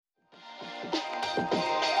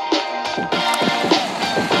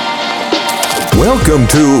Welcome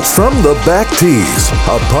to From the Back Tees,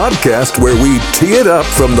 a podcast where we tee it up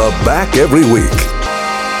from the back every week.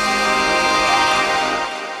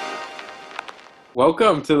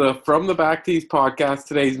 Welcome to the From the Back Tees podcast.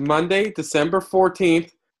 Today's Monday, December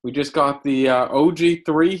 14th. We just got the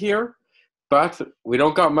OG3 here, but we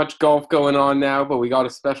don't got much golf going on now, but we got a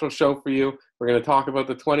special show for you. We're going to talk about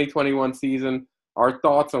the 2021 season, our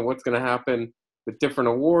thoughts on what's going to happen with different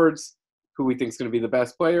awards, who we think is going to be the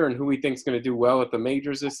best player, and who we think is going to do well at the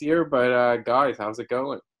majors this year. But guys, how's it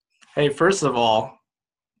going? Hey, first of all,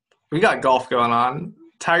 we got golf going on.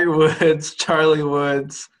 Tiger Woods, Charlie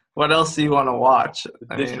Woods. What else do you want to watch?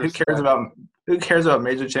 I mean, who cares about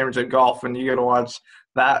major championship golf when you get to watch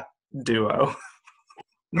that duo?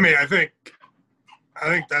 I mean, I think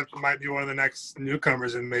that might be one of the next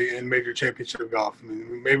newcomers in major championship golf. I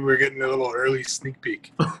mean, maybe we're getting a little early sneak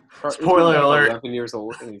peek. Spoiler alert! 11 years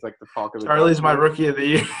old, and he's like the talk of the Charlie's my rookie of the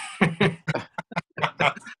year.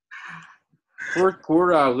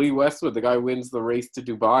 Poor Lee Westwood, the guy wins the race to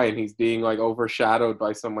Dubai, and he's being like overshadowed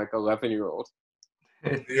by some like 11-year-old.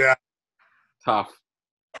 Yeah, Tough.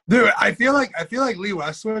 dude. I feel like Lee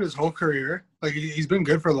Westwood, his whole career, like he's been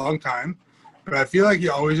good for a long time, but I feel like he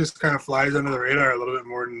always just kind of flies under the radar a little bit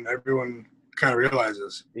more than everyone kind of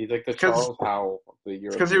realizes. He's like the Charles Howell of the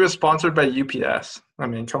Europe. Because he was sponsored by UPS. I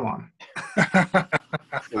mean, come on.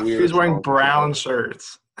 He He's wearing brown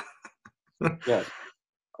shirts. Yeah,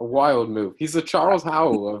 a wild move. He's the Charles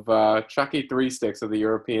Howell of Chucky Three Sticks of the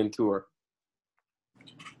European Tour.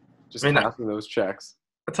 Just passing those checks.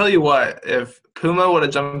 I'll tell you what, if Puma would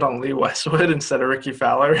have jumped on Lee Westwood instead of Ricky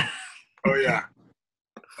Fowler. Oh yeah.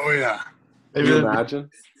 Can you imagine?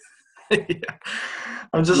 Yeah.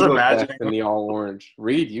 I'm just imagining. In the all orange.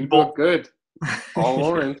 Reed, you look good. All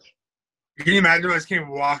orange. Can you imagine if I just came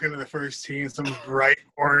walking to the first tee in some bright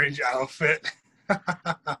orange outfit?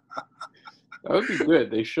 That would be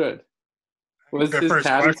good. They should. Was Their his first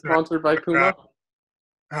caddy question, sponsored by Puma?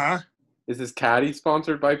 Huh? Is his caddy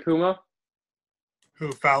sponsored by Puma?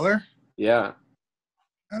 Who, Fowler? Yeah.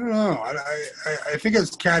 I don't know. I think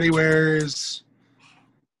his caddy wears.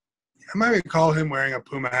 I might recall him wearing a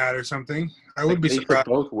Puma hat or something. I would be They surprised.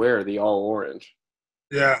 should both wear the all orange.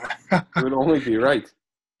 Yeah. It would only be right.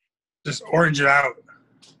 Just orange it out.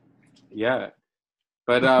 Yeah.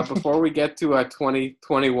 But before we get to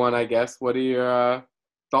 2021, I guess, what are your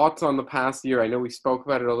thoughts on the past year? I know we spoke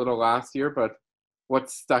about it a little last year, but what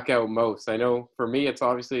stuck out most? I know for me, it's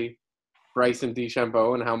obviously Bryson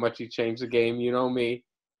DeChambeau and how much he changed the game. You know me.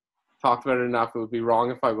 Talked about it enough. It would be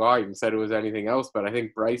wrong if I lied and said it was anything else, but I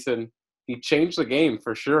think Bryson, he changed the game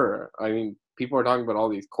for sure. I mean, people are talking about all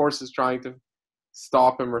these courses trying to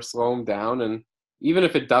stop him or slow him down, and even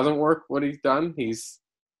if it doesn't work, what he's done, he's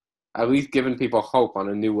at least given people hope on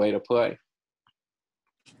a new way to play.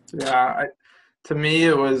 Yeah, to me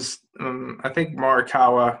it was, I think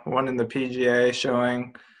Morikawa won in the PGA,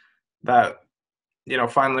 showing that,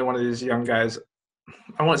 finally one of these young guys,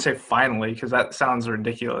 I won't say finally because that sounds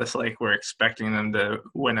ridiculous, like we're expecting them to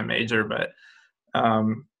win a major, but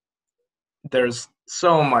there's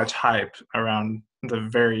so much hype around the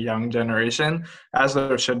very young generation, as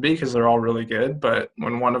there should be because they're all really good, but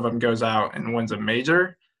when one of them goes out and wins a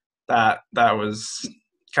major, that was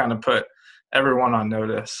kind of put everyone on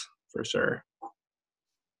notice for sure.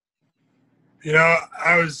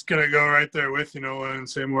 I was going to go right there with and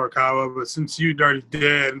say Morikawa, but since you already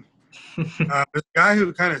did, there's a guy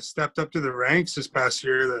who kind of stepped up to the ranks this past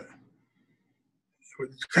year that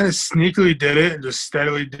kind of sneakily did it and just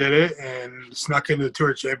steadily did it and snuck into the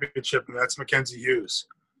Tour Championship, and that's Mackenzie Hughes.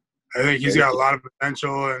 I think he's got a lot of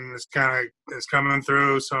potential and it's coming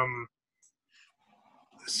through some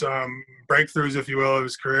breakthroughs, if you will, of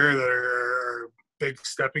his career that are big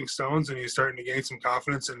stepping stones, and he's starting to gain some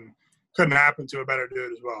confidence, and couldn't happen to a better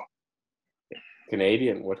dude as well.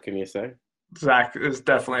 Canadian, what can you say? Zach is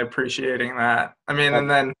definitely appreciating that. I mean, and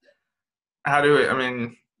then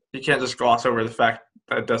you can't just gloss over the fact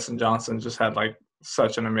that Dustin Johnson just had like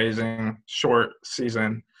such an amazing short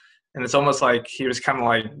season. And it's almost like he was kind of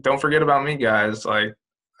like, don't forget about me, guys. Like,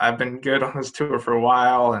 I've been good on this tour for a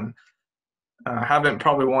while and haven't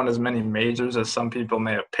probably won as many majors as some people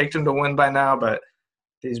may have picked him to win by now, but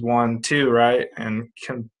he's won 2, right? And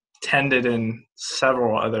contended in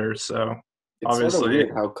several others. So it's obviously sort of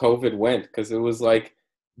weird how COVID went, because it was like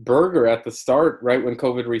Berger at the start, right when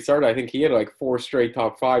COVID restarted. I think he had like 4 straight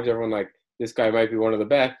top 5s. Everyone like, this guy might be one of the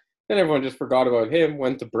best. Then everyone just forgot about him,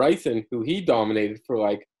 went to Bryson, who he dominated for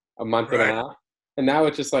like a month and a half. And now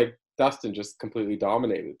it's just like Dustin just completely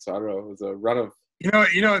dominated. So I don't know, it was a run of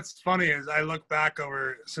You know, what's funny is I look back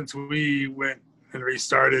over since we went and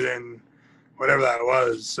restarted in whatever that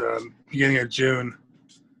was, beginning of June.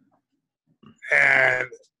 And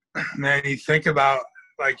then you think about,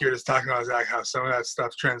 like you're just talking about, Zach, how some of that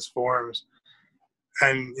stuff transforms.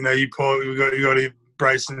 And, you go to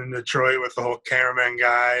Bryson in Detroit with the whole cameraman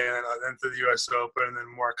guy, and then to the U.S. Open, and then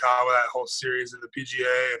Morikawa, that whole series of the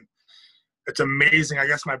PGA. And it's amazing. I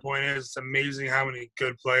guess my point is, it's amazing how many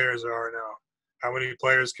good players there are now, how many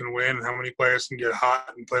players can win, and how many players can get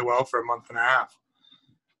hot and play well for a month and a half.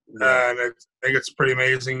 Yeah. And I think it's pretty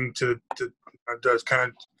amazing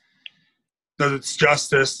does its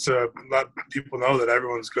justice to let people know that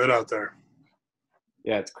everyone's good out there.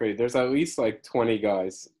 Yeah, it's crazy. There's at least like 20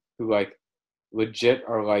 guys who like legit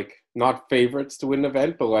are like not favorites to win an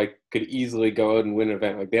event, but like could easily go out and win an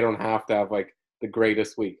event. Like they don't have to have like the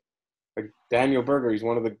greatest week. Like Daniel Berger, he's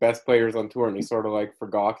one of the best players on tour, and he's sort of like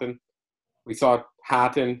forgotten. We saw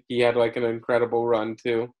Hatton; he had like an incredible run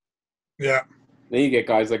too. Yeah. Then you get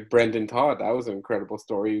guys like Brendan Todd. That was an incredible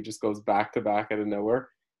story. He just goes back to back out of nowhere.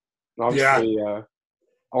 And obviously, I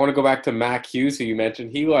want to go back to Mac Hughes, who you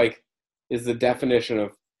mentioned. He like is the definition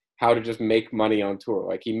of how to just make money on tour.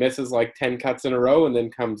 Like he misses like 10 cuts in a row and then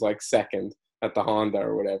comes like second at the Honda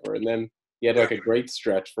or whatever. And then he had like a great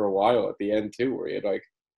stretch for a while at the end too, where he had like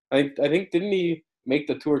I think didn't he make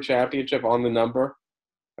the Tour Championship on the number,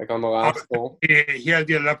 like on the last hole? He had to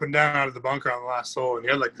get it up and down out of the bunker on the last hole, and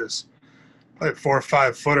he had like this like 4 or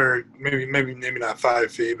 5 footer, maybe not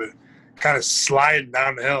 5 feet, but kind of sliding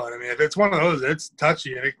down the hill. And I mean, if it's one of those, it's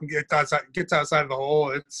touchy and it can get outside, gets outside of the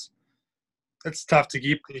hole. It's tough to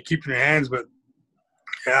keep in your hands, but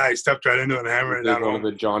yeah, he stepped right into it and hammered it down. One of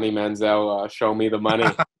the Johnny Manziel show me the money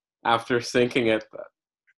after sinking it.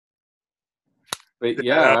 But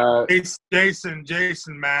yeah, Jason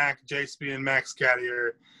Mack, JSP and Max Caddy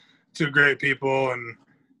are 2 great people, and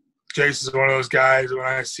Jason's one of those guys when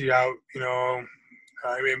I see out,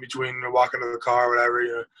 in between walking to the car or whatever,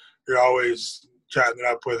 you're always chatting it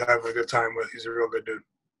up with, having a good time with. He's a real good dude.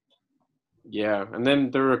 Yeah, and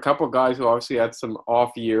then there were a couple guys who obviously had some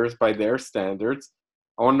off years by their standards.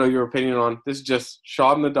 I want to know your opinion on this. Is just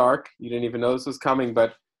shot in the dark. You didn't even know this was coming,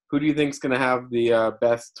 but who do you think is going to have the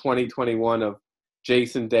best 2021 of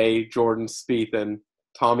Jason Day, Jordan Spieth, and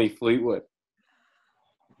Tommy Fleetwood?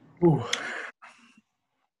 Ooh,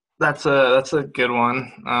 that's a good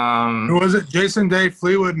one. Who was it? Jason Day,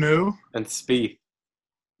 Fleetwood, and Spieth.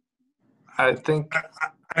 I think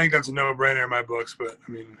that's a no-brainer in my books, but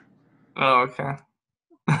I mean. Oh, okay.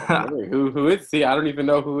 Who is? See, I don't even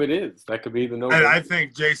know who it is. That could be the no-brainer. I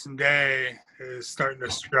think Jason Day is starting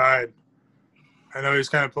to stride. I know he's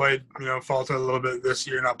kind of played, faltered a little bit this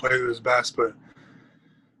year, not played at his best, but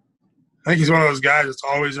I think he's one of those guys that's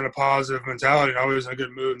always in a positive mentality and always in a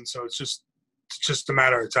good mood, and so it's just a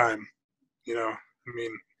matter of time. I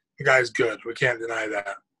mean, the guy's good. We can't deny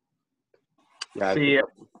that. Yeah. See,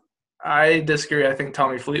 I disagree. I think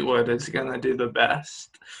Tommy Fleetwood is going to do the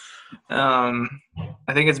best. I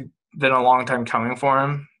think it's been a long time coming for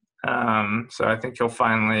him. So I think he'll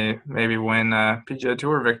finally maybe win a PGA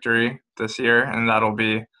Tour victory this year, and that'll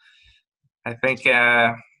be, I think,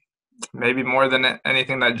 maybe more than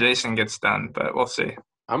anything that Jason gets done, but we'll see.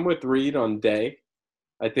 I'm with Reed on Day.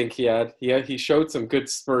 I think he showed some good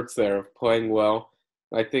spurts there of playing well.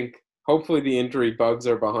 I think hopefully the injury bugs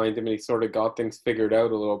are behind him and he sort of got things figured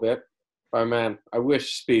out a little bit. But man, I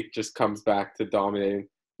wish Spieth just comes back to dominating.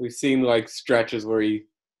 We've seen like stretches where he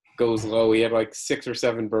goes low. He had like 6 or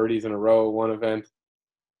 7 birdies in a row at one event.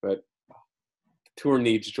 But the tour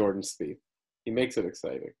needs Jordan Spieth. He makes it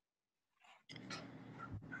exciting.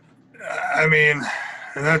 I mean,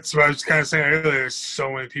 and that's what I was kind of saying earlier. There's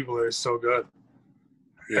so many people that are so good.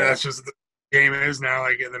 Yeah. And that's just the game is now.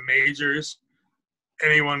 Like in the majors,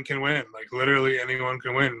 anyone can win. Like literally anyone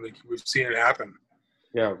can win. Like we've seen it happen.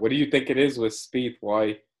 Yeah. What do you think it is with Spieth?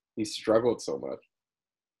 Why he struggled so much?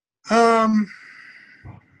 I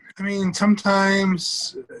mean,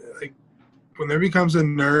 sometimes like when there becomes a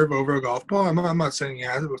nerve over a golf ball, I'm not saying he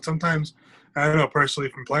has it, but sometimes I don't know personally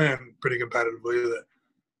from playing pretty competitively that.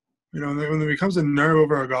 When there becomes a nerve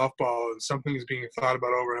over a golf ball and something is being thought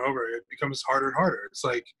about over and over, it becomes harder and harder. It's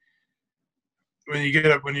like when you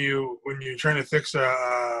get up, when you're trying to fix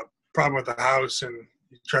a problem with the house and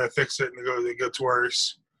you try to fix it and it gets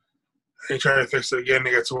worse. And you try to fix it again,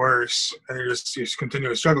 it gets worse, and you're just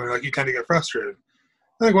continually struggling. Like you tend to get frustrated.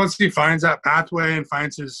 I think once he finds that pathway and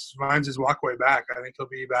finds his walkway back, I think he'll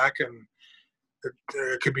be back. And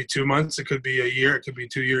it could be 2 months, it could be a year, it could be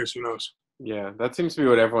 2 years. Who knows? Yeah, that seems to be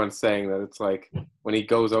what everyone's saying, that it's like when he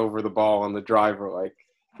goes over the ball on the driver, like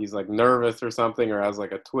he's like nervous or something or has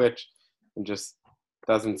like a twitch and just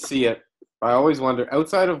doesn't see it. I always wonder,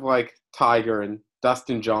 outside of like Tiger and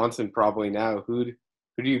Dustin Johnson probably now. Who do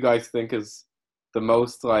you guys think is the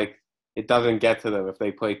most like it doesn't get to them if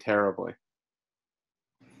they play terribly?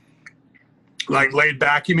 Like laid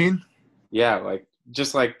back, you mean? Yeah, like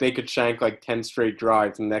just like they could shank like 10 straight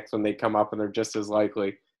drives, and the next one they come up and they're just as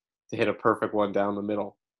likely to hit a perfect one down the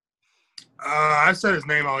middle. I've said his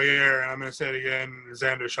name all year, and I'm going to say it again,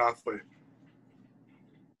 Xander Schauffele.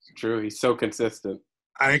 It's true. He's so consistent.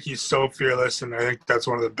 I think he's so fearless, and I think that's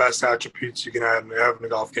one of the best attributes you can have in a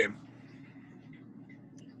golf game.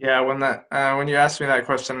 Yeah, when you asked me that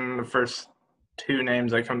question, the first two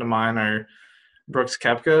names that come to mind are Brooks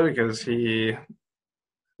Koepka, because he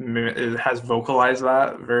has vocalized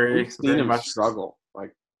that very, We've seen very him much. struggle.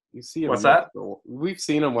 Like you see him. What's that? We've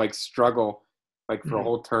seen him like struggle, like for a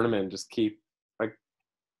whole tournament. And just keep like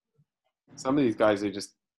some of these guys. It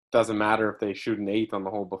just doesn't matter if they shoot an 8th on the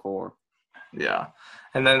hole before. Yeah,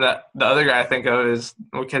 and then the other guy I think of is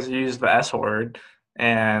because you used the S word,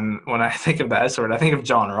 and when I think of the S word, I think of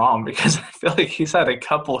Jon Rahm, because I feel like he's had a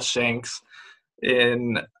couple shanks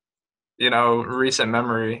in recent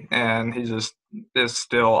memory, and he just is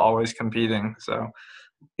still always competing. So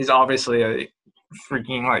he's obviously a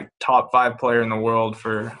freaking like top 5 player in the world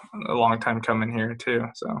for a long time coming here too.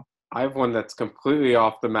 So I have one that's completely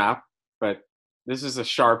off the map, but this is a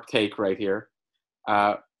sharp take right here.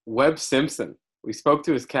 Webb Simpson. We spoke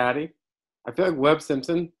to his caddy. I feel like Webb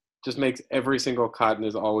Simpson just makes every single cut and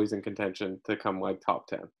is always in contention to come like top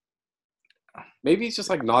 10. Maybe he's just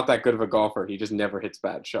like not that good of a golfer. He just never hits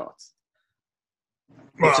bad shots.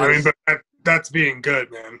 Well, I mean, but that's being good,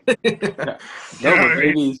 man. Yeah. No, but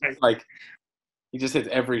maybe he's just like he just hits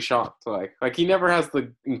every shot. So like he never has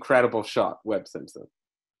the incredible shot, Webb Simpson.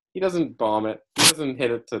 He doesn't bomb it. He doesn't hit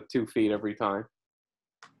it to 2 feet every time.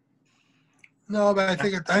 No, but I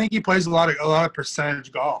think he plays a lot of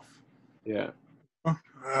percentage golf. Yeah.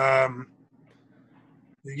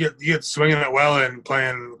 You get swinging it well and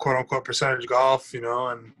playing quote unquote percentage golf, and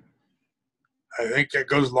I think it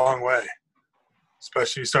goes a long way.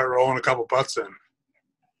 Especially you start rolling a couple putts in.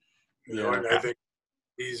 And I think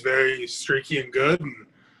he's very streaky and good,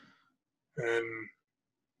 and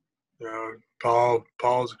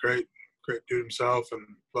Paul's a great dude himself, and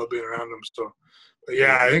love being around him. So, but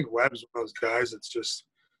yeah, I think Webb's one of those guys that's just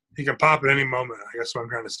he can pop at any moment. I guess what I'm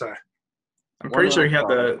trying to say. I'm pretty sure he had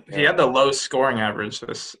the low scoring average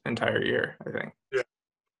this entire year, I think.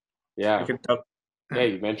 Yeah. Yeah,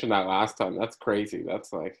 you mentioned that last time. That's crazy.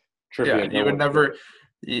 That's like trivia. Yeah, you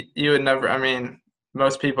would never. I mean,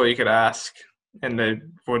 most people you could ask, and they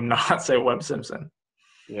would not say Webb Simpson.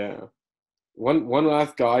 Yeah. One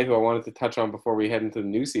last guy who I wanted to touch on before we head into the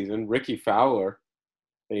new season, Ricky Fowler.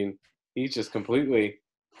 I mean, he's just completely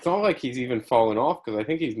 – it's not like he's even fallen off, because I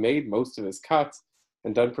think he's made most of his cuts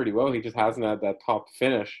and done pretty well. He just hasn't had that top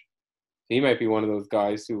finish. He might be one of those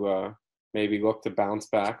guys who maybe look to bounce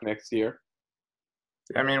back next year.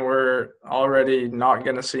 I mean, we're already not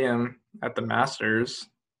going to see him at the Masters,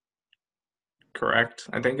 correct?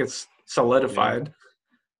 I think it's solidified. Yeah.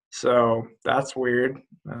 So that's weird.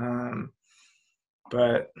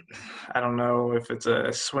 But I don't know if it's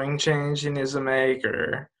a swing change he needs to make,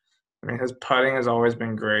 or – I mean, his putting has always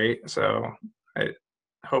been great, so I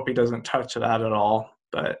hope he doesn't touch that at all.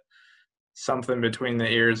 But something between the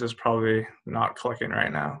ears is probably not clicking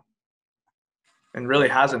right now. And really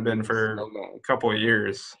hasn't been for a couple of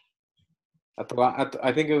years. I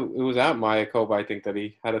think it was at Mayakoba, I think, that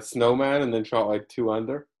he had a snowman and then shot like 2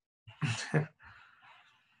 under.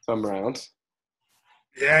 Some rounds.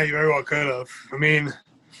 Yeah, you very well could have. I mean,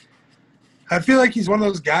 I feel like he's one of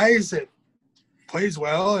those guys that plays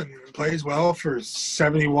well for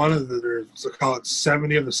 71 of let's call it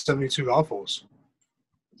 70 of the 72 golf holes.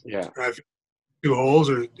 Yeah. I feel 2 holes,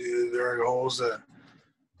 or there are holes that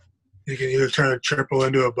you can either turn a triple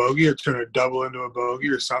into a bogey or turn a double into a bogey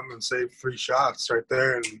or something and save 3 shots right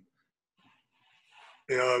there. And,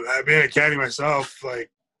 being a caddy myself,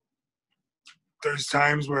 like, there's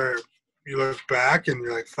times where you look back and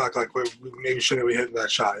you're like, fuck, like, maybe shouldn't we hit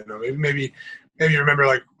that shot? Maybe you remember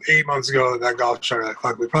like 8 months ago that golf shot, like,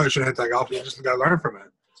 fuck, we probably shouldn't hit that golf. You just got to learn from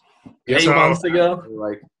it. 8 months ago?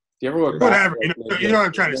 Like, do you ever look whatever, back? you know what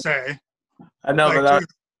I'm trying to say. I know, like, but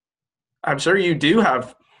I'm sure you do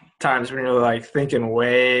have times when you're like thinking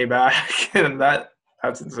way back, and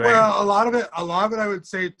that's insane. Well, a lot of it I would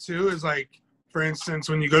say too is like, for instance,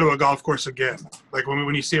 when you go to a golf course again, like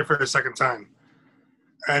when you see it for the second time,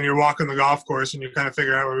 and you're walking the golf course and you kind of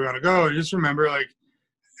figure out where you want to go, and just remember, like,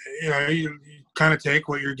 you kind of take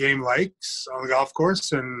what your game likes on the golf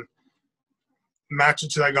course and match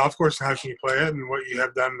it to that golf course, and how can you play it, and what you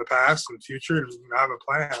have done in the past and future, and have a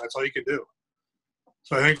plan. That's all you can do.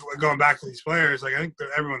 So I think going back to these players, like I think that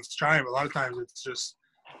everyone's trying, but a lot of times it's just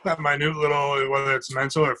that minute little, whether it's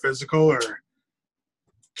mental or physical or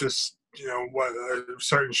just what a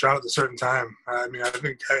certain shot at a certain time. I mean, I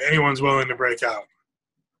think anyone's willing to break out.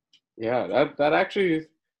 Yeah, that actually is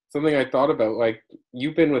something I thought about. Like,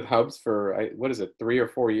 you've been with Hubs for, what is it, 3 or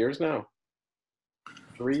 4 years now?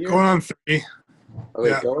 3 years? Going on 3. Okay,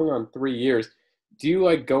 Yeah. going on 3 years. Do you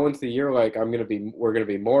like go into the year like we're gonna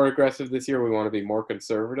be more aggressive this year? We want to be more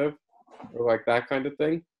conservative, or like that kind of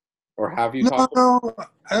thing, or have you talked? No,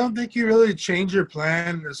 I don't think you really change your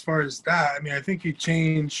plan as far as that. I mean, I think you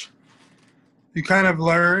kind of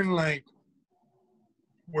learn like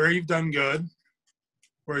where you've done good,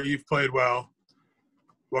 where you've played well,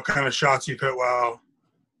 what kind of shots you've hit well,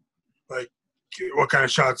 like what kind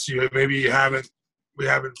of shots we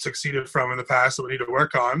haven't succeeded from in the past that we need to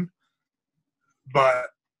work on. But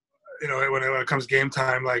when it comes game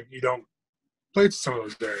time, like you don't play to some of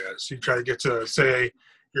those areas. You try to get to, say,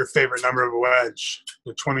 your favorite number of a wedge,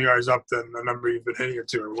 20 yards up than the number you've been hitting it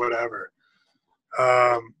to, or whatever.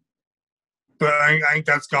 But I think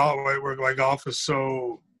that's golf. Why golf is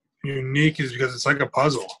so unique is because it's like a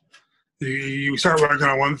puzzle. You start working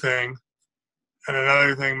on one thing, and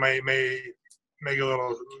another thing may make a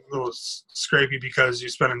little scrapey because you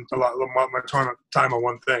spend a lot more time on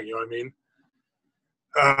one thing. You know what I mean?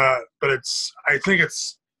 But I think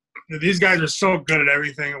these guys are so good at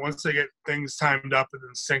everything. And once they get things timed up and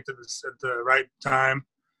then synced at the right time,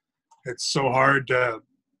 it's so hard to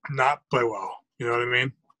not play well. You know what I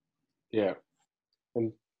mean? Yeah.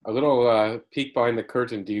 And a little peek behind the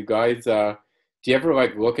curtain. Do you guys do you ever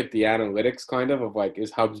like look at the analytics kind of like,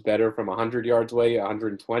 is Hubs better from 100 yards away,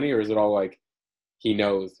 120, or is it all like he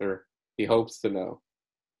knows or he hopes to know?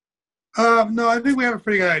 No, I think we have a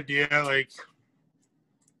pretty good idea, like,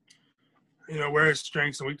 where his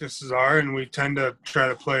strengths and weaknesses are, and we tend to try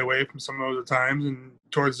to play away from some of those at times and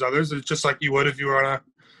towards others. It's just like you would if you were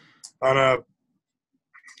on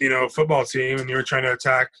a football team and you were trying to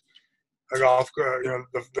attack a golf,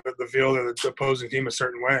 the field or the opposing team a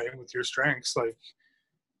certain way with your strengths. Like,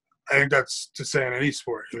 I think that's to say in any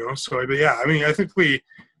sport, So, but yeah, I mean, I think we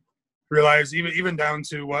realize even down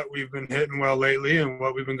to what we've been hitting well lately and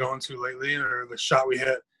what we've been going to lately, or the shot we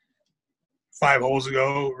hit 5 holes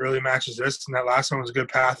ago really matches this, and that last one was a good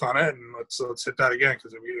path on it, and let's hit that again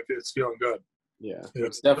because it's feeling good. Yeah,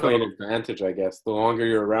 it's definitely an advantage, I guess. The longer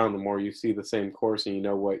you're around, the more you see the same course and you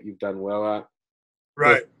know what you've done well at.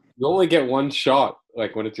 Right. You only get one shot,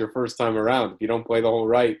 like when it's your first time around. If you don't play the hole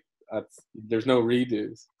right, there's no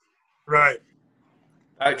redos. Right.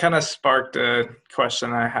 That kind of sparked a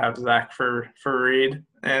question I have, Zach, for Reed,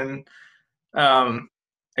 and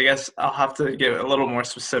I guess I'll have to get a little more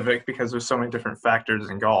specific because there's so many different factors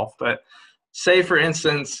in golf. But say, for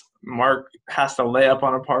instance, Mark has to lay up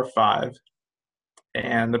on a par 5,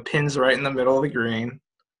 and the pin's right in the middle of the green,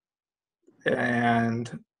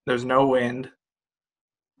 and there's no wind.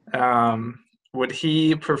 Would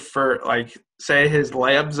he prefer, like, say his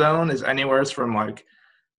layup zone is anywhere from like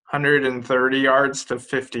 130 yards to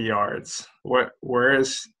 50 yards? Where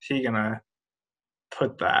is he gonna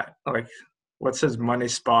put that? Like, what's his money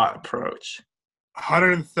spot approach?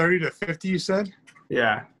 130 to 50, you said?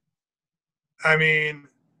 Yeah. I mean,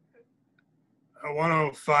 a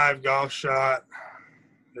 105 golf shot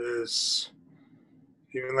is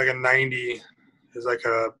even like a 90 is like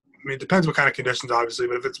it depends what kind of conditions, obviously,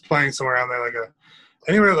 but if it's playing somewhere around there,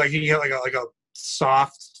 anywhere like he can get like a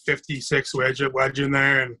soft 56 wedge in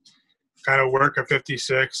there and kind of work a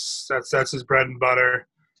 56. That's his bread and butter.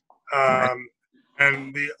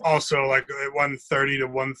 And also like at 130 to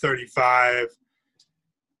 135,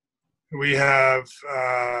 we have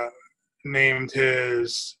named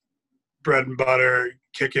his bread and butter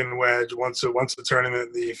kick-in wedge once a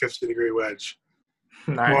tournament, the 50-degree wedge.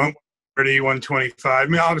 Nice. 130, 125. I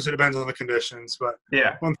mean, obviously it depends on the conditions, but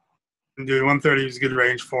Yeah. 130 is a good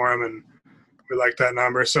range for him, and we like that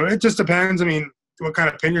number. So it just depends. I mean, what kind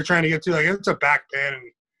of pin you're trying to get to. Like, if it's a back pin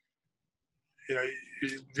and,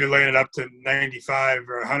 you're laying it up to 95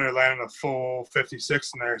 or 100, landing a full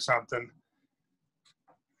 56 in there or something,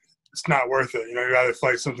 it's not worth it. You'd rather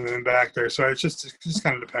flight something in back there. So it just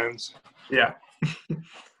kind of depends. Yeah.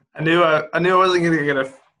 I knew I wasn't going to get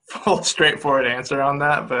a full straightforward answer on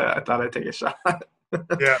that, but I thought I'd take a shot.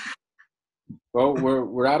 Yeah. Well,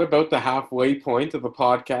 we're at about the halfway point of the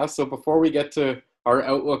podcast. So before we get to our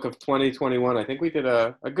outlook of 2021, I think we did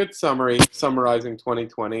a good summarizing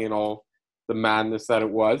 2020 and all the madness that it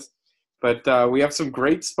was. But we have some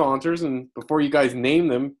great sponsors, and before you guys name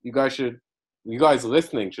them, you guys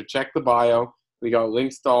listening should check the bio. We got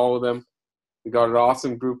links to all of them. We got an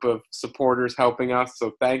awesome group of supporters helping us.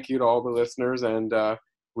 So thank you to all the listeners. And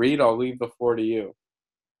Reed, I'll leave the floor to you.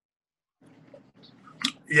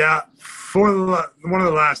 Yeah, for one of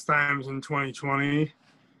the last times in 2020.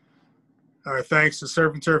 Thanks to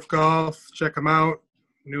Surf and Turf Golf. Check them out.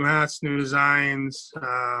 New hats, new designs.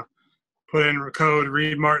 Put in code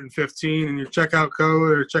ReedMartin15 in your checkout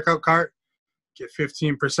code or checkout cart. Get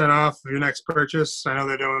 15% off of your next purchase. I know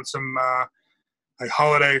they're doing some like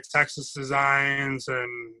holiday Texas designs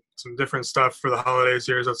and some different stuff for the holidays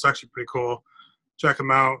here. So it's actually pretty cool. Check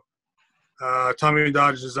them out. Tommy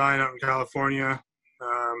Dodge Design out in California.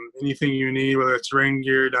 Anything you need, whether it's rain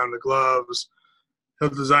gear down to gloves, he'll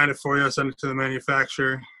design it for you, send it to the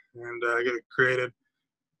manufacturer, and get it created.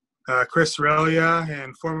 Chris Relia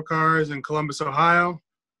and Forma Cars in Columbus, Ohio.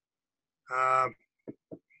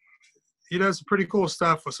 He does some pretty cool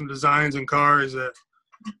stuff with some designs and cars that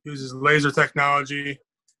uses laser technology,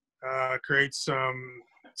 creates some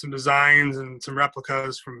designs and some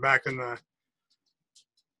replicas from back in the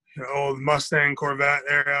old Mustang Corvette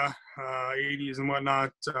era, 80s and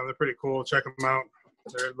whatnot. They're pretty cool. Check them out.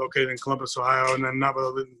 They're located in Columbus, Ohio. And then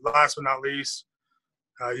last but not least,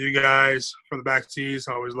 you guys from the back tees.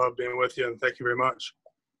 I always love being with you, and thank you very much.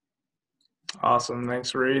 Awesome.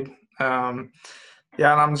 Thanks, Reed.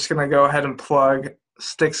 Yeah, and I'm just going to go ahead and plug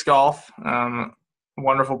Sticks Golf.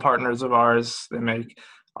 Wonderful partners of ours. They make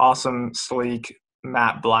awesome, sleek,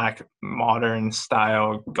 matte black, modern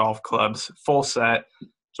style golf clubs, full set,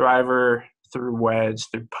 driver through wedge,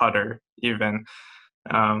 through putter even.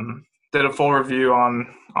 Did a full review on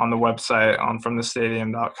the website on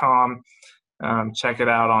FromTheStadium.com. Check it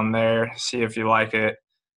out on there, see if you like it.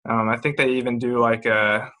 I think they even do like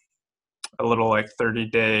a little like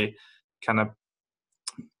 30-day kind of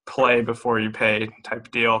play before you pay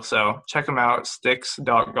type deal. So check them out,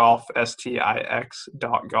 stix.golf,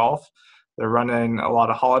 STIX.golf. They're running a lot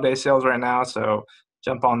of holiday sales right now, so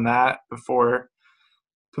jump on that before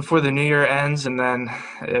the new year ends. And then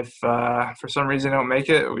if for some reason you don't make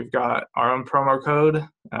it, we've got our own promo code,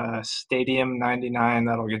 Stadium99.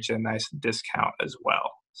 That'll get you a nice discount as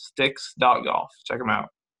well. Stix.golf. Check them out.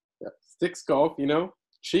 Yeah. Sticks Golf,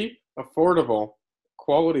 cheap, affordable,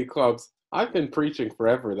 quality clubs. I've been preaching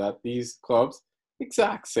forever that these clubs,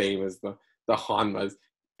 exact same as the Honmas.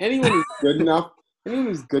 Anyone who's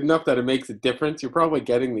good enough that it makes a difference, you're probably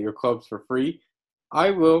getting your clubs for free.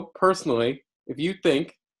 I will personally, if you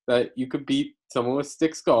think that you could beat someone with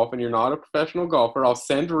Sticks Golf and you're not a professional golfer, I'll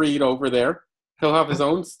send Reed over there. He'll have his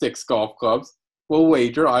own Sticks Golf clubs. We'll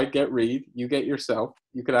wager. I get Reed. You get yourself.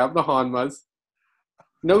 You could have the Honmas.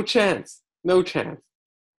 No chance. No chance.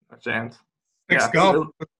 No chance. Sticks Golf.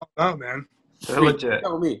 Oh, man. They're Reed, legit.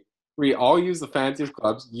 tell me. Reed, I'll use the fanciest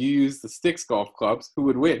clubs. You use the Sticks Golf clubs. Who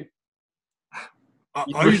would win? I'll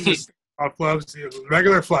use the Sticks Golf clubs,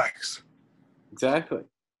 regular flex. Exactly.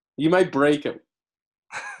 You might break them.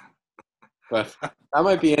 But that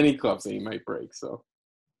might be any clubs that you might break. So,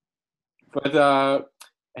 but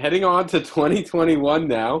heading on to 2021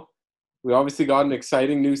 now, we obviously got an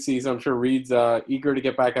exciting new season. I'm sure Reed's eager to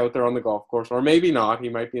get back out there on the golf course, or maybe not. He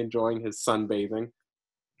might be enjoying his sunbathing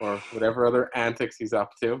or whatever other antics he's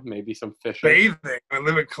up to. Maybe some fishing. Bathing. I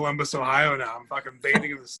live in Columbus, Ohio now. I'm fucking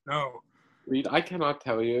bathing in the snow. Reed, I cannot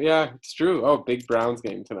tell you. Yeah, it's true. Oh, big Browns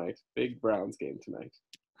game tonight. Big Browns game tonight.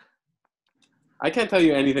 I can't tell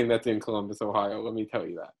you anything that's in Columbus, Ohio. Let me tell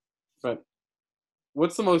you that. But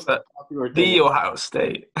what's the most popular thing? The Ohio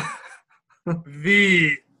State.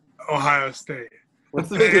 The Ohio State. What's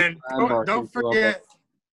the biggest And landmark in don't forget,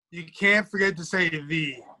 you can't forget to say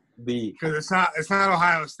the. Because it's not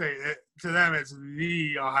Ohio State. To them, it's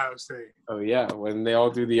the Ohio State. Oh, yeah, when they all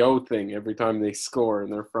do the O thing every time they score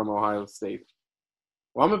and they're from Ohio State.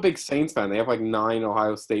 Well, I'm a big Saints fan. They have like 9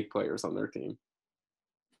 Ohio State players on their team.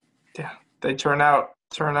 Yeah, they turn out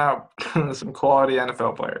some quality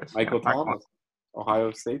NFL players. Michael Thomas,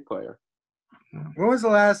 Ohio State player. When was the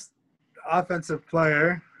last offensive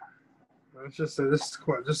player? It's just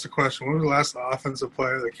a question. When was the last offensive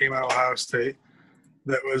player that came out of Ohio State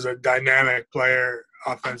that was a dynamic player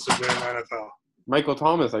offensively in the NFL? Michael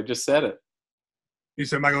Thomas, I just said it. You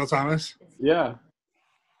said Michael Thomas? Yeah.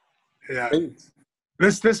 Yeah. Saints.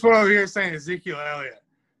 This one over here is saying Ezekiel Elliott.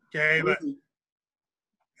 Okay, but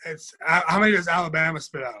it's how many does Alabama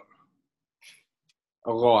spit out?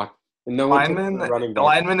 A lot. And no linemen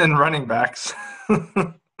and running backs.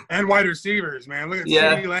 And wide receivers, man. Look at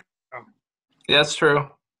CeeDee Lamb. Yeah, that's true.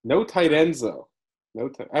 No tight ends, though.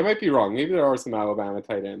 I might be wrong. Maybe there are some Alabama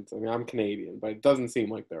tight ends. I mean, I'm Canadian, but it doesn't seem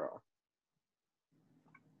like there are.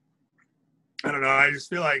 I don't know. I just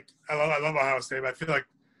feel like I love Ohio State, but I feel like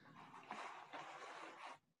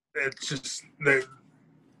it's just a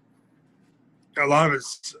lot of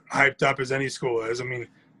it's hyped up as any school is. I mean,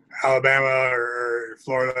 Alabama or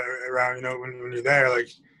Florida around, when you're there, like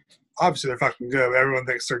obviously they're fucking good. Everyone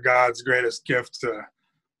thinks they're God's greatest gift to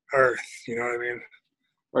Earth. You know what I mean?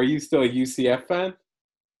 Are you still a UCF fan?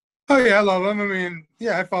 Oh yeah, I love them. I mean,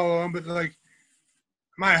 yeah, I follow them, but like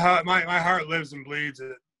my heart lives and bleeds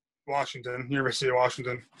at Washington, University of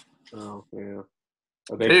Washington. Oh yeah.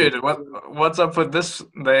 Dude, what's up with this?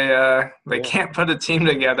 They can't put a team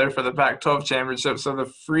together for the Pac-12 championship, so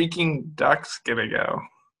the freaking Ducks gonna go.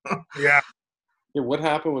 Yeah. Yeah, what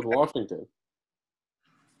happened with Washington?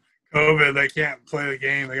 COVID, they can't play the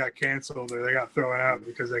game. They got canceled or they got thrown out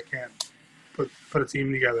because they can't put a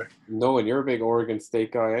team together. No, and you're a big Oregon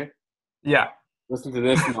State guy, eh? Yeah. Listen to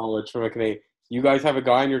this knowledge from a Canadian. You guys have a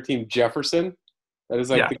guy on your team, Jefferson, that is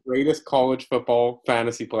like the greatest college football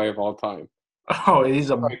fantasy player of all time. Oh, he's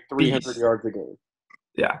like 300 beast. yards a game.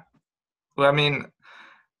 Yeah. Well, I mean,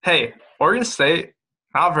 hey, Oregon State,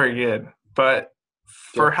 not very good, but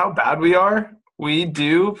for how bad we are, we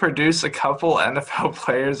do produce a couple NFL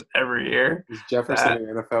players every year. Is Jefferson an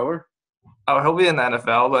NFLer? Oh, he'll be in the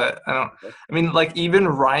NFL, but I mean, like, even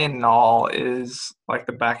Ryan Nall is like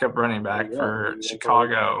the backup running back for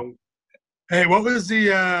Chicago. Hey, what was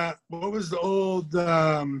the old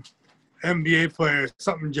NBA player?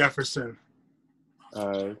 Something Jefferson.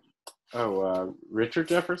 Richard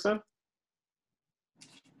Jefferson?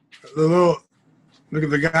 Look at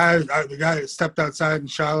the guy that stepped outside and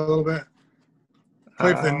shot a little bit.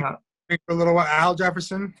 Played for a little while. Al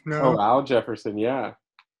Jefferson? No. Oh, Al Jefferson, yeah.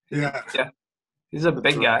 Yeah. Yeah. He's a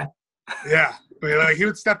big guy. Yeah. But like he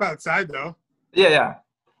would step outside though. Yeah.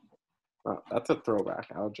 Oh, that's a throwback,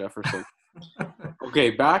 Al Jefferson. Okay,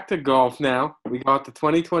 back to golf now. We got the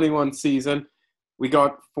 2021 season. We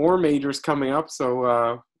got 4 majors coming up.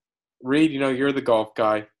 So, Reed, you're the golf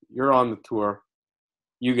guy. You're on the tour.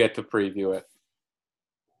 You get to preview it.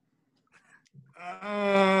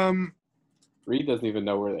 Reed doesn't even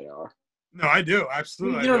know where they are. No, I do.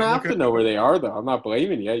 Absolutely. You don't have to know where they are, though. I'm not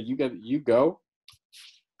blaming you. You go.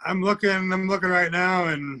 I'm looking right now,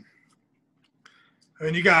 and I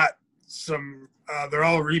mean, you got some. They're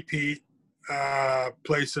all repeat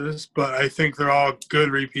places, but I think they're all good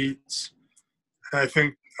repeats. And I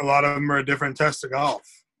think a lot of them are a different test of golf.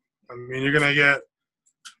 I mean, you're gonna get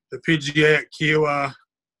the PGA at Kiowa.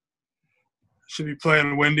 Should be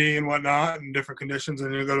playing windy and whatnot in different conditions,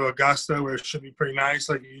 and you go to Augusta where it should be pretty nice,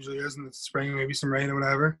 like it usually is in the spring, maybe some rain or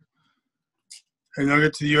whatever. And you'll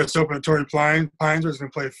get to the U.S. Open at Torrey Pines, where it's going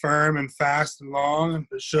to play firm and fast and long.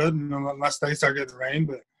 It should, unless they start getting rain,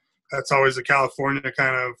 but that's always the California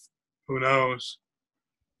kind of who knows.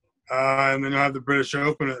 And then you'll have the British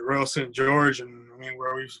Open at Royal St. George, and I mean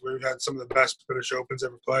where we've had some of the best British Opens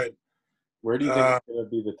ever played. Where do you think it's going to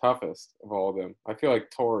be the toughest of all of them? I feel like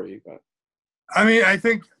Torrey, but. I mean, I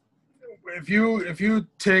think if you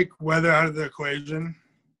take weather out of the equation,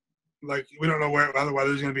 like we don't know how the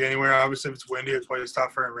weather's going to be anywhere. Obviously, if it's windy, it plays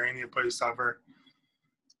tougher, and rainy, it plays tougher.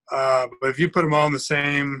 But if you put them all in the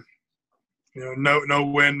same, no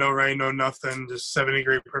wind, no rain, no nothing, just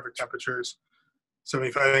 70-degree perfect temperatures.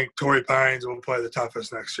 75. I think Torrey Pines will play the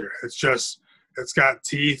toughest next year. It's got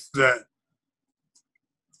teeth that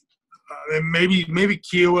maybe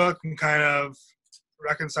Kiowa can kind of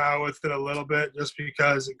reconcile with it a little bit just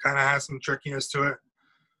because it kind of has some trickiness to it.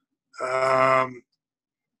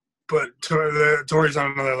 But Torrey's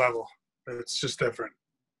on another level. It's just different.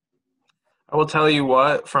 I will tell you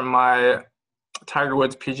what, from my Tiger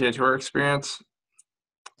Woods PGA Tour experience,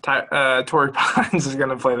 Torrey Pines is going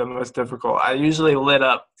to play the most difficult. I usually lit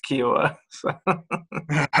up Kiowa. So.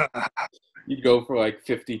 You'd go for like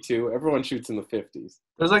 52. Everyone shoots in the 50s.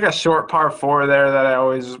 There's like a short par 4 there that I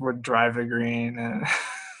always would drive the green. And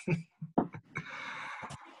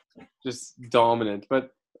just dominant. But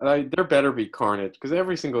there better be carnage because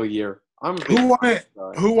every single year I'm a big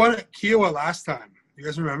Who won it Kiowa last time? You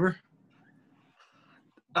guys remember?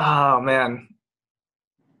 Oh man,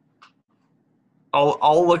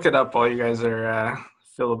 I'll look it up while you guys are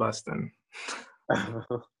filibustering.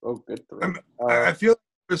 Oh, good. I feel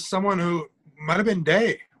there's someone who might have been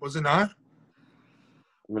Day. Was it not?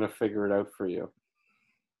 I'm gonna figure it out for you.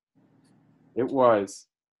 It was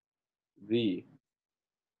I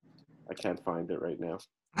can't find it right now.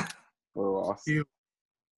 We're lost.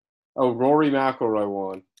 Oh, Rory McIlroy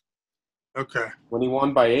won. Okay. When he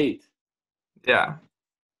won by 8. Yeah.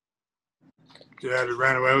 Yeah, he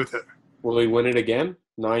ran away with it. Will he win it again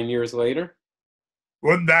 9 years later?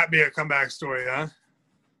 Wouldn't that be a comeback story, huh?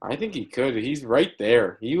 I think he could. He's right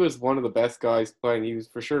there. He was one of the best guys playing. He was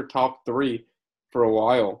for sure top 3 for a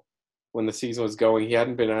while. when the season was going. He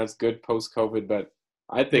hadn't been as good post-COVID, but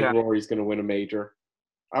I think Yeah. Rory's going to win a major.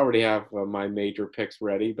 I already have my major picks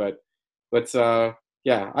ready, but let's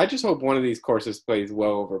yeah, I just hope one of these courses plays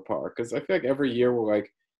well over par, because I feel like every year we're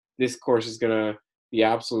like, this course is gonna be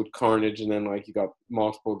absolute carnage, and then like you got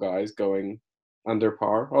multiple guys going under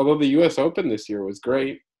par. Although the U.S. Open this year was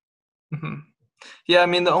great. hmm Yeah, I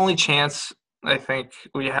mean, the only chance I think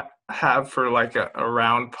we have for like a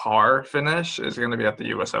around par finish is going to be at the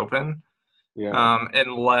U.S. Open, Yeah,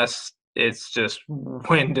 unless it's just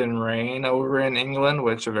wind and rain over in England,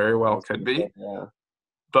 which very well could be. yeah,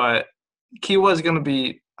 But Kiwa is going to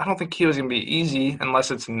be – I don't think Kiwa is going to be easy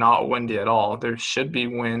unless it's not windy at all. There should be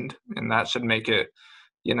wind, and that should make it,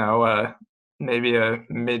 maybe a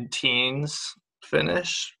mid-teens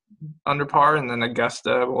finish under par, and then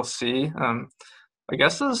Augusta, we'll see.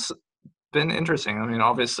 Augusta's been interesting. I mean,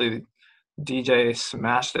 obviously, DJ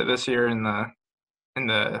smashed it this year in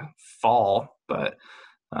the fall, but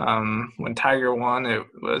when Tiger won, it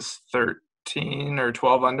was 13 or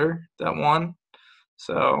 12 under that won.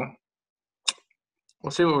 So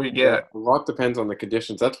we'll see what we yeah. get. A lot depends on the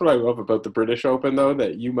conditions. That's what I love about the British Open, though,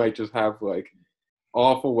 that you might just have like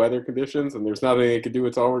awful weather conditions, and there's nothing they can do.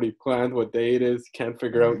 It's already planned what day it is. Can't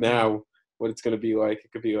figure out now what it's going to be like.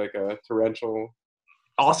 It could be like a torrential.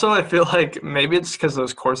 Also, I feel like maybe it's because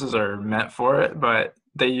those courses are meant for it, but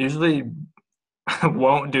they usually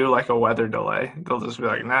won't do like a weather delay. They'll just be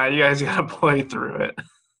like, nah, you guys got to play through it.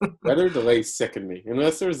 Weather delays sicken me.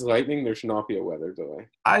 Unless there's lightning, there should not be a weather delay.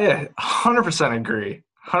 I 100% agree.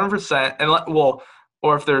 100%. And well,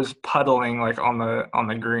 or if there's puddling like on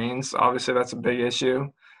the greens, obviously that's a big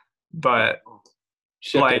issue. But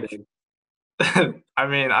Ship like, it in. I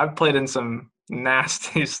mean, I've played in some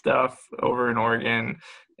nasty stuff over in Oregon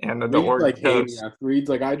and the Reed's Oregon like hating coast. us. Reed's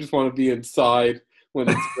like, I just want to be inside when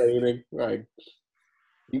it's raining. Like,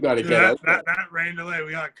 you got to Dude, get out. that rain delay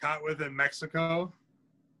we got caught with in Mexico.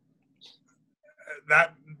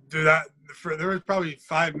 There was probably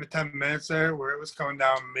 5 to 10 minutes there where it was coming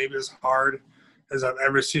down maybe as hard as I've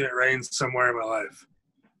ever seen it rain somewhere in my life.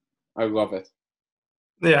 I love it.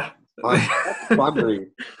 Yeah. That's fun, Reed.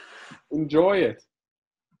 Enjoy it.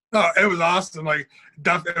 No, it was awesome. Like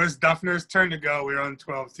it was Duffner's turn to go. We were on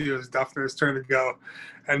 12 too. It was Duffner's turn to go,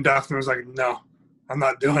 and Duffner was like, "No, I'm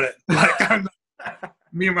not doing it." Like I'm not.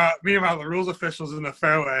 Meanwhile, the rules officials in the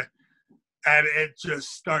fairway, and it just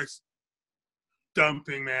starts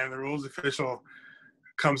dumping. Man, the rules official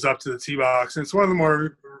comes up to the tee box, and it's one of the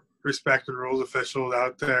more respected rules officials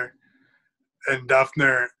out there. And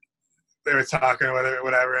Duffner, they were talking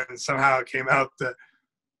whatever, and somehow it came out that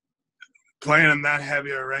playing in that heavy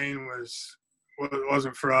a rain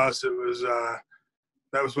wasn't for us. It was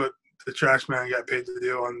that was what the trash man got paid to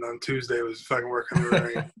do on Tuesday, was fucking working in the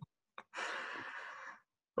rain.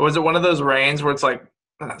 Was it one of those rains where it's like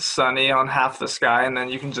sunny on half the sky and then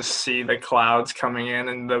you can just see the clouds coming in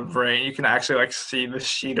and the rain? You can actually like see the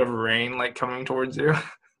sheet of rain like coming towards you.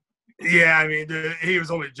 Yeah, I mean, dude, he was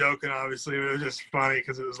only joking, obviously. But it was just funny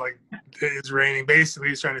because it was like it's raining. Basically,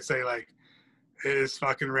 he's trying to say like it is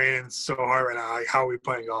fucking raining so hard right now. Like, how are we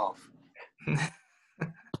playing golf?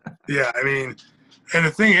 Yeah, I mean, and the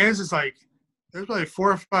thing is, it's like there's probably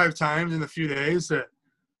 4 or 5 times in a few days that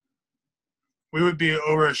we would be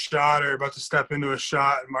over a shot or about to step into a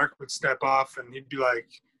shot, and Mark would step off, and he'd be like,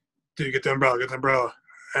 "Dude, get the umbrella, get the umbrella."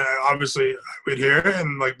 And obviously, we'd hear it,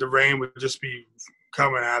 and like the rain would just be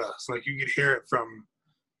coming at us. Like you could hear it from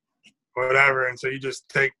whatever, and so you just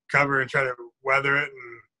take cover and try to weather it,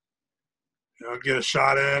 and get a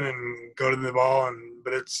shot in and go to the ball.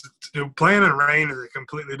 But it's playing in rain is a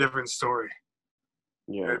completely different story.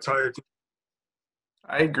 Yeah. It's hard.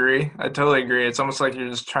 I agree. I totally agree. It's almost like you're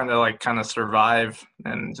just trying to like kind of survive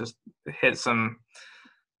and just hit some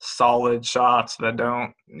solid shots that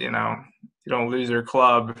don't, you don't lose your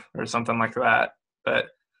club or something like that. But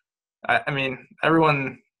I mean,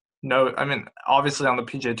 everyone knows. I mean, obviously on the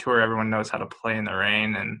PGA Tour, everyone knows how to play in the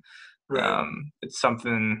rain, and Right. it's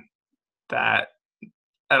something that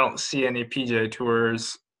I don't see any PGA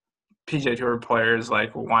Tour players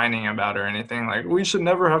like whining about or anything. Like, we should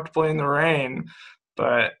never have to play in the rain.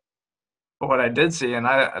 But what I did see, and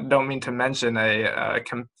I don't mean to mention a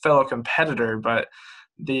fellow competitor, but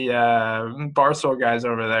the Barstool guys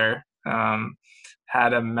over there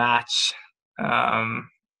had a match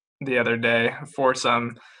the other day, a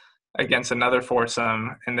foursome against another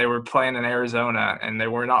foursome, and they were playing in Arizona, and they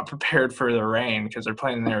were not prepared for the rain because they're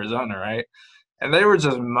playing in Arizona, right? And they were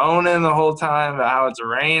just moaning the whole time about how it's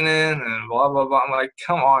raining and blah, blah, blah. I'm like,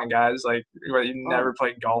 come on, guys. Like, you never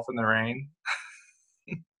played golf in the rain?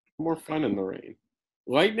 More fun in the rain.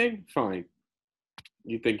 Lightning, fine.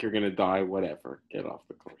 You think you're gonna die? Whatever. Get off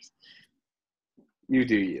the course. You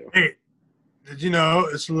do you. Hey, did you know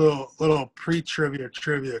it's a little trivia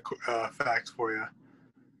fact for you?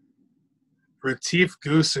 Retief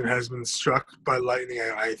Goosen has been struck by lightning,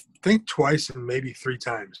 I think twice and maybe 3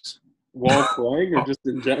 times. While playing or just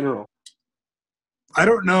in general? I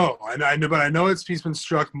don't know. I know, but I know he's been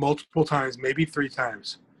struck multiple times, maybe 3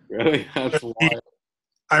 times. Really? That's wild.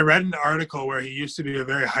 I read an article where he used to be a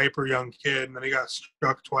very hyper young kid, and then he got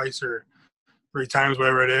struck twice or 3 times,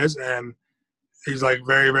 whatever it is, and he's like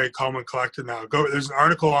very, very calm and collected now. There's an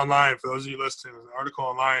article online for those of you listening. There's an article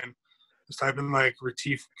online. Just type in like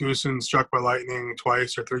Retief Goosen struck by lightning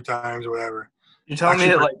twice or 3 times or whatever. You're telling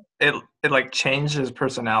me it changed his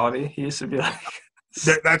personality? He used to be like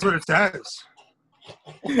that's what it says.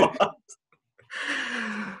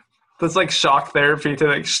 That's like shock therapy to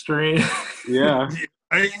the extreme. Yeah.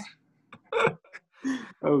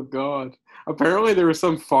 Oh God. Apparently there was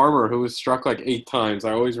some farmer who was struck like 8 times.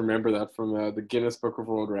 I always remember that from the Guinness Book of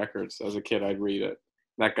World Records. As a kid, I'd read it.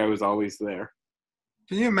 That guy was always there.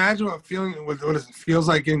 Can you imagine what it feels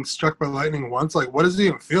like getting struck by lightning once? Like, what does it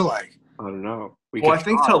even feel like? I don't know. Well, I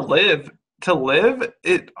think to live,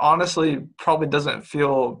 it honestly probably doesn't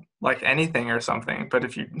feel like anything or something. But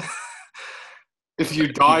if you if you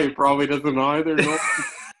die, it probably doesn't either. No.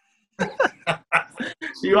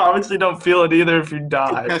 You obviously don't feel it either if you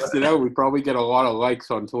die. Test it out. We'd probably get a lot of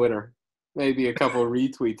likes on Twitter. Maybe a couple of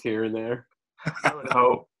retweets here and there. I would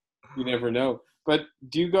hope. You never know. But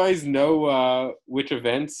do you guys know which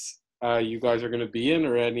events you guys are going to be in,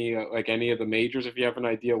 or any of the majors? If you have an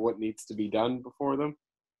idea what needs to be done before them.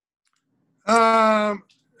 A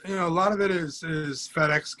lot of it is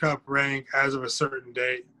FedEx Cup rank as of a certain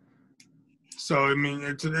date. So I mean,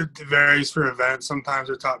 it varies for events. Sometimes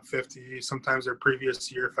they're top 50. Sometimes they're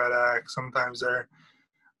previous year FedEx. Sometimes they're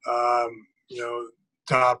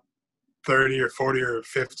top 30 or 40 or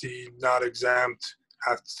 50, not exempt.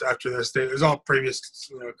 After this date, there's all previous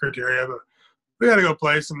criteria, but we got to go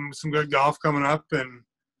play some good golf coming up and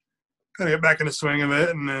kind of get back in the swing of it.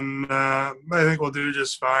 And then I think we'll do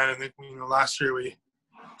just fine. I think last year we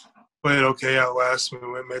played okay out west. We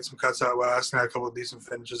made some cuts out west and had a couple of decent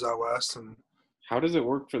finishes out west. And how does it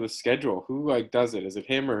work for the schedule? Who does it? Is it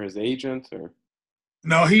him or his agent or?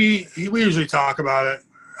 No, we usually talk about it.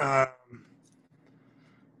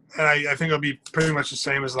 And I think it'll be pretty much the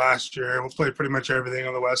same as last year. We'll play pretty much everything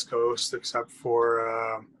on the West Coast except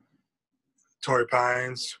for Torrey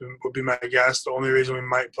Pines would be my guess. The only reason we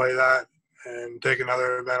might play that and take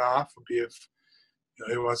another event off would be if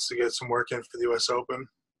he wants to get some work in for the U.S. Open.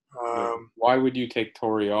 Why would you take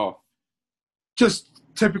Torrey off? Just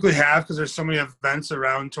typically because there's so many events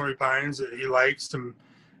around Torrey Pines that he likes and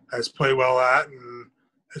has played well at, and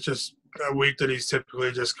it's just a week that he's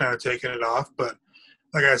typically just kind of taking it off. But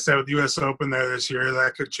like I said, with the U.S. Open there this year,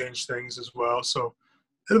 that could change things as well. So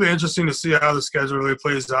it'll be interesting to see how the schedule really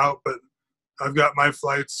plays out. But I've got my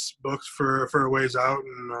flights booked for a ways out,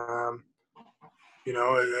 and I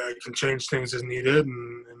can change things as needed.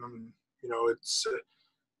 And it's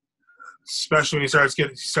especially when you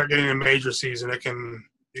start getting a major season,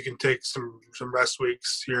 you can take some rest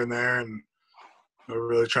weeks here and there and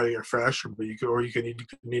really try to get fresh. But you could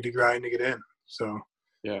need to grind to get in. So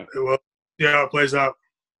yeah, it will. Yeah, how it plays out.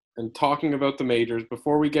 And talking about the majors,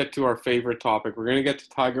 before we get to our favorite topic, we're going to get to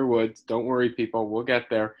Tiger Woods. Don't worry, people. We'll get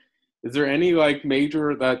there. Is there any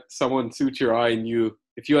major that someone suits your eye, and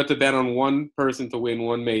if you had to bet on one person to win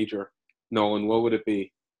one major, Nolan, what would it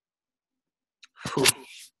be?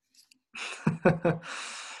 Wow,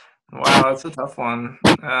 that's a tough one.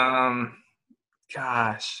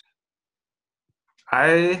 Gosh.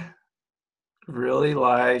 I really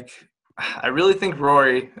think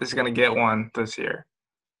Rory is going to get one this year.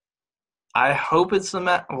 I hope it's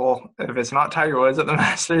if it's not Tiger Woods at the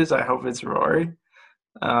Masters, I hope it's Rory.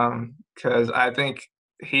 Because I think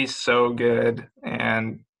he's so good,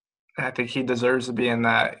 and I think he deserves to be in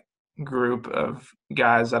that group of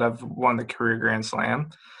guys that have won the career Grand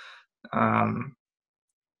Slam.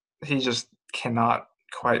 He just cannot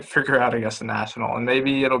quite figure out, I guess, the National. And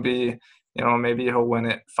maybe it'll be, maybe he'll win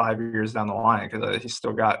it 5 years down the line because he's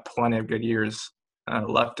still got plenty of good years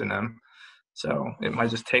left in him. So it might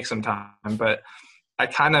just take some time. But I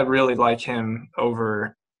kind of really like him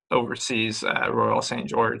overseas at Royal St.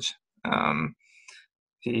 George.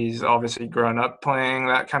 He's obviously grown up playing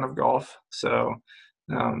that kind of golf. So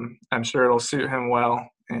I'm sure it'll suit him well.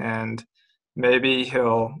 And maybe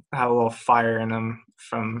he'll have a little fire in him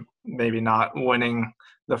from maybe not winning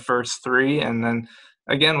the first 3. And then,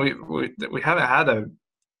 again, we haven't had a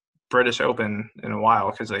British Open in a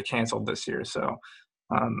while because they canceled this year. So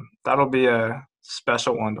that'll be a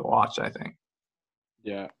special one to watch, I think.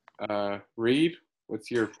 Yeah. Reed,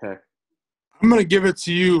 what's your pick? I'm going to give it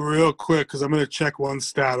to you real quick because I'm going to check one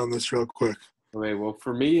stat on this real quick. Okay, well,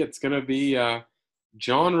 for me, it's going to be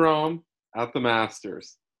John Rahm at the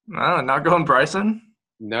Masters. No, not going Bryson?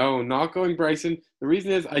 No, not going Bryson. The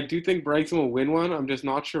reason is I do think Bryson will win one. I'm just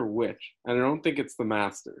not sure which. And I don't think it's the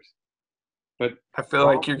Masters. But I feel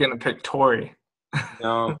like you're going to pick Torrey.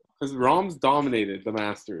 no, because Rahm's dominated the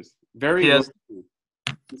Masters. He has,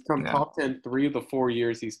 He's come top 10 3 of the 4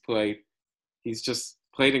 years he's played. He's just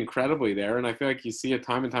played incredibly there. And I feel like you see it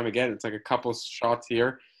time and time again. It's like a couple shots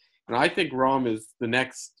here. And I think Rahm is the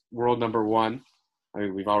next world number one. I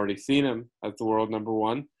mean, we've already seen him as the world number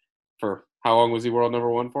one. For how long was he world number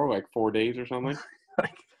one for? Like 4 days or something?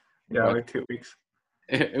 like 2 weeks.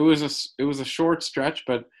 It was a short stretch,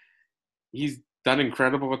 but he's done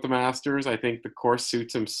incredible with the Masters. I think the course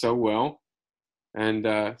suits him so well. And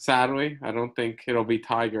sadly, I don't think it'll be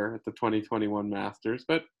Tiger at the 2021 Masters,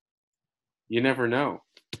 but you never know.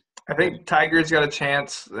 I think Tiger's got a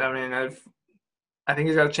chance. I mean, I think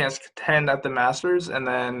he's got a chance to contend at the Masters and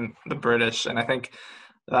then the British, and I think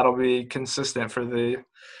that'll be consistent for the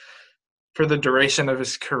duration of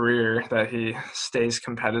his career that he stays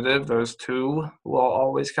competitive. Those two will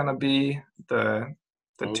always kind of be the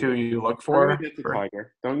two you look for. We're gonna get to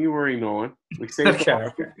Tiger. Don't you worry, Nolan. We saved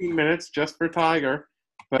about 15 minutes just for Tiger.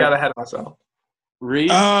 But got ahead of myself.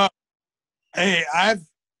 Reed? Hey, I've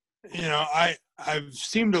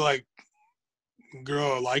seemed to like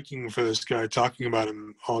grow a liking for this guy, talking about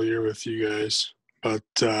him all year with you guys. But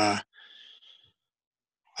I've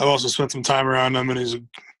also spent some time around him, and he's a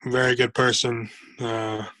very good person.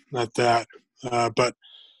 Not that. But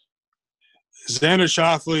Xander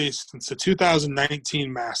Schauffele, since the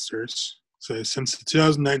 2019 Masters, so since the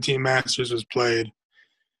 2019 Masters was played,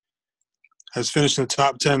 has finished in the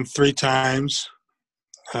top 10 3 times,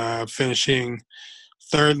 finishing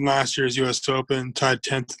third in last year's U.S. Open, tied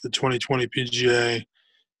 10th at the 2020 PGA,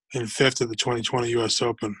 and 5th at the 2020 U.S.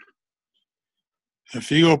 Open.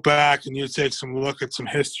 If you go back and you take some look at some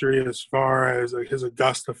history as far as like his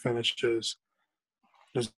Augusta finishes,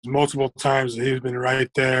 there's multiple times that he's been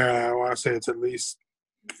right there. I want to say it's at least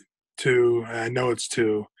 2. I know it's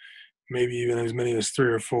 2, maybe even as many as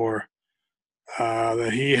 3 or 4,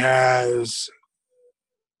 that he has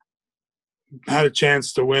had a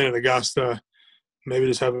chance to win at Augusta. Maybe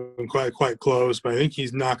just haven't been quite close, but I think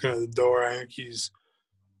he's knocking at the door. I think he's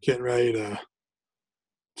getting ready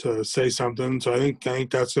to say something. So I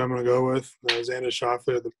think that's what I'm going to go with. Xander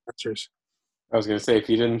Schauffele at the Masters. I was going to say, if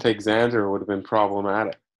you didn't take Xander, it would have been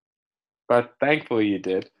problematic. But thankfully you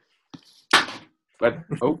did. But,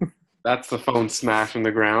 that's the phone smashing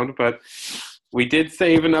the ground. But we did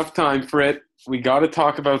save enough time for it. We got to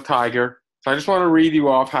talk about Tiger. So I just want to read you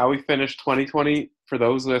off how he finished 2020. For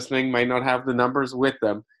those listening, might not have the numbers with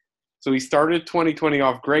them. So he started 2020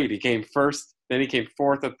 off great. He came first, then he came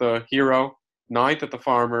 4th at the Hero, 9th at the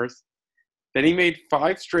Farmers. Then he made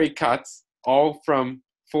 5 straight cuts, all from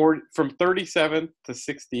 37th to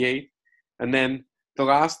 68th. And then the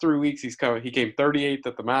last 3 weeks he came 38th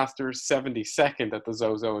at the Masters, 72nd at the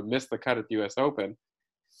Zozo, and missed the cut at the U.S. Open.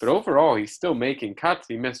 But overall, he's still making cuts.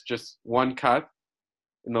 He missed just 1 cut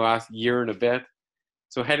in the last year and a bit.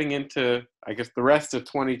 So heading into, I guess, the rest of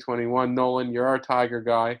 2021, Nolan, you're our Tiger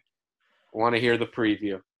guy. I want to hear the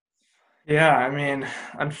preview. Yeah, I mean,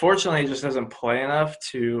 unfortunately, he just doesn't play enough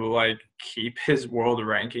to like keep his world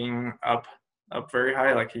ranking up very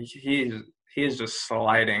high. Like he is just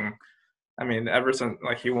sliding. I mean, ever since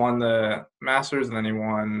like he won the Masters and then he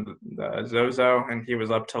won the Zozo, and he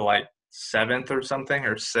was up to like 7th or something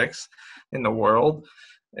or 6th in the world,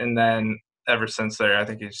 and then ever since there, I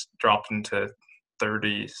think he's dropped into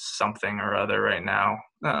 30 something or other right now.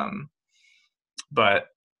 But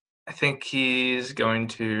I think he's going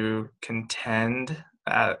to contend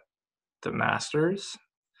at the Masters.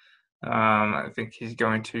 I think he's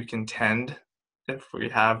going to contend if we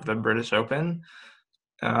have the British Open.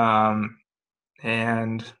 And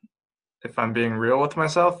if I'm being real with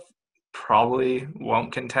myself, probably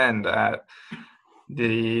won't contend at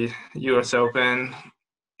the U.S. Open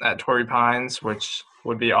at Torrey Pines, which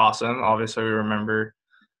would be awesome. Obviously, we remember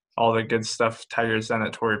all the good stuff Tiger's done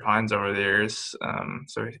at Torrey Pines over the years.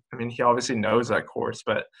 So, I mean, he obviously knows that course,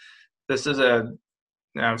 but this is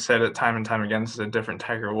I've said it time and time again, this is a different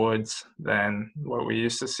Tiger Woods than what we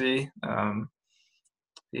used to see.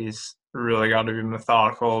 He's really got to be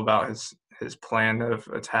methodical about his plan of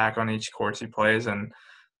attack on each course he plays, and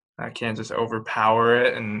I can't just overpower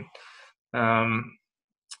it. And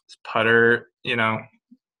his putter, he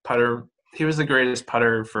was the greatest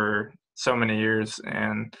putter for so many years,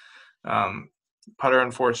 and putter,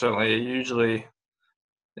 unfortunately, usually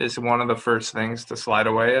is one of the first things to slide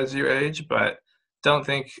away as you age, but don't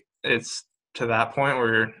think it's to that point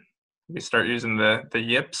where we start using the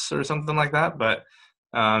yips or something like that. But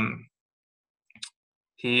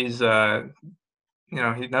he's he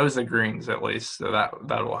knows the greens at least, so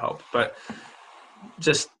that will help. But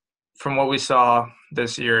just from what we saw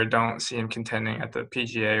this year, don't see him contending at the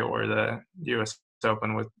PGA or the U.S.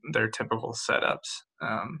 Open with their typical setups.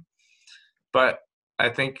 But I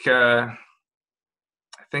think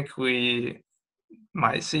we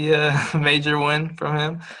might see a major win from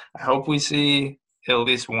him. I hope we see at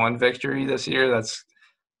least one victory this year. That's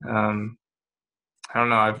I don't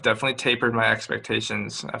know. I've definitely tapered my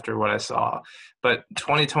expectations after what I saw. But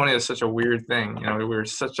 2020 is such a weird thing. We were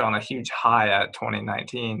such on a huge high at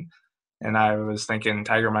 2019, and I was thinking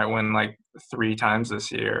Tiger might win like 3 times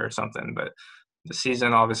this year or something. But the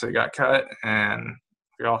season obviously got cut, and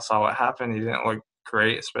we all saw what happened. He didn't look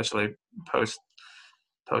great, especially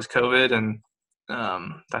post-COVID, and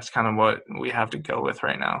that's kind of what we have to go with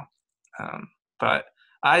right now. But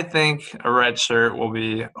I think a red shirt will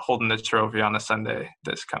be holding the trophy on a Sunday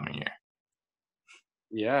this coming year.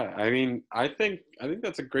 Yeah, I mean, I think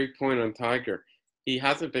that's a great point on Tiger. He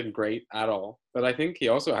hasn't been great at all, but I think he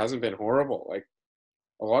also hasn't been horrible. Like,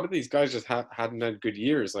 a lot of these guys just hadn't had good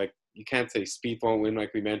years. Like, you can't say Spieth won't win,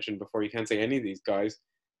 like we mentioned before. You can't say any of these guys.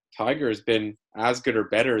 Tiger has been as good or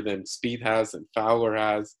better than Spieth has, and Fowler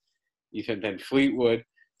has, even than Fleetwood.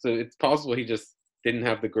 So it's possible he just didn't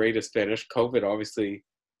have the greatest finish. COVID obviously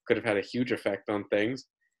could have had a huge effect on things.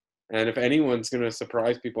 And if anyone's going to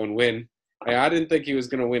surprise people and win, I didn't think he was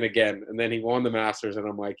going to win again. And then he won the Masters, and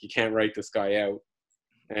I'm like, you can't write this guy out.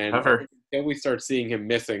 And until we start seeing him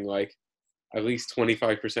missing like at least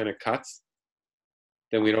 25% of cuts,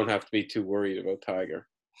 then we don't have to be too worried about Tiger.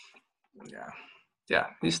 Yeah,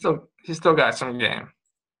 he's still got some game.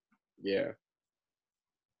 Yeah,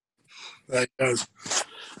 that does.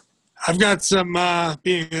 I've got some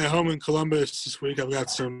being at home in Columbus this week. I've got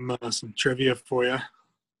some trivia for you.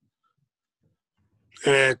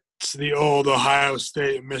 It's the old Ohio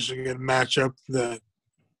State-Michigan matchup that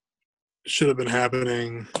should have been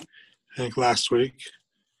happening, I think, last week.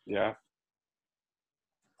 Yeah.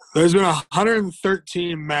 There's been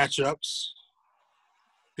 113 matchups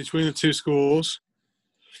between the two schools.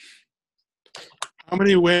 How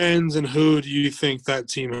many wins and who do you think that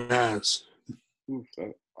team has?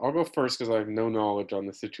 I'll go first because I have no knowledge on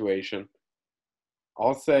the situation.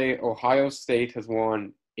 I'll say Ohio State has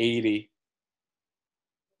won 80.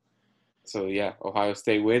 So, yeah, Ohio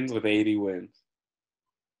State wins with 80 wins.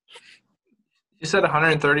 You said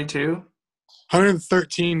 132?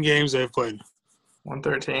 113 games they've played.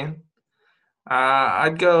 113?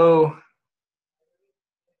 I'd go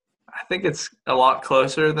 – I think it's a lot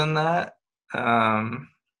closer than that. I'm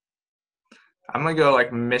going to go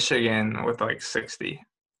like Michigan with like 60.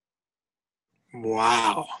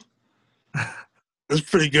 Wow. That's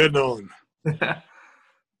pretty good, Nolan.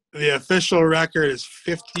 The official record is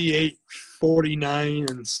 58, 49,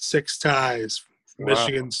 and 6 ties. Wow.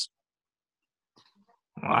 Michigan's.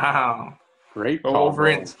 Wow. Great call.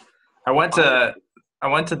 Wolverines. I went to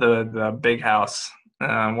the big house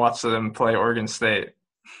and watched them play Oregon State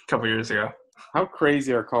a couple years ago. How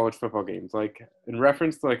crazy are college football games? Like, in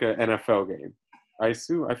reference to like an NFL game, I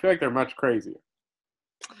feel like they're much crazier.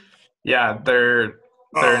 Yeah, they're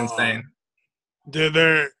insane.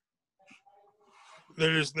 They're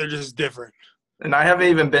just different. And I haven't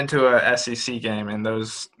even been to a SEC game, and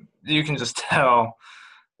those you can just tell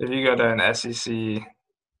if you go to an SEC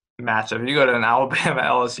matchup. If you go to an Alabama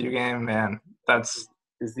LSU game, man,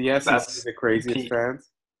 is the SEC the craziest peak. fans?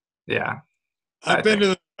 Yeah, I've been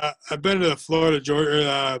to the Florida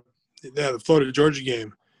Georgia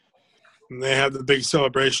game, and they have the big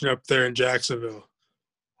celebration up there in Jacksonville.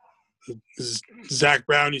 Zach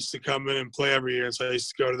Brown used to come in and play every year, and so I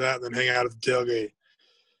used to go to that and then hang out at the tailgate.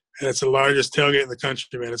 And it's the largest tailgate in the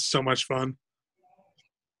country, man. It's so much fun.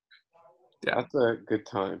 Yeah, that's a good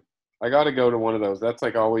time. I got to go to one of those. That's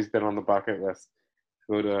like always been on the bucket list.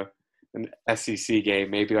 Go to an SEC game,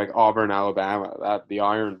 maybe like Auburn, Alabama, the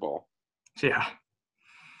Iron Bowl. Yeah.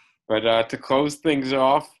 But to close things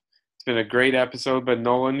off, it's been a great episode. But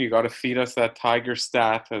Nolan, you got to feed us that Tiger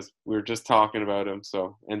stat as we were just talking about him.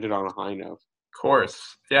 So end it on a high note. Of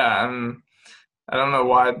course. Yeah. I don't know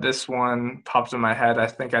why this one popped in my head. I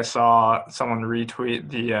think I saw someone retweet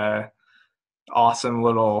the awesome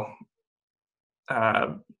little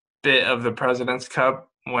bit of the President's Cup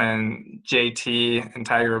when JT and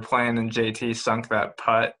Tiger were playing, and JT sunk that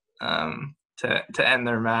putt to end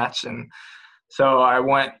their match. And so I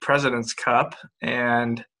went President's Cup,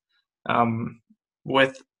 and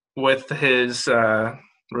with his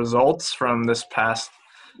results from this past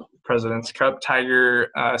President's Cup, Tiger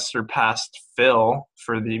surpassed Phil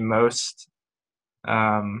for the most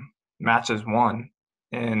matches won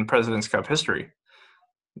in President's Cup history.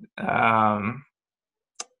 You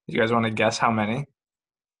guys want to guess how many?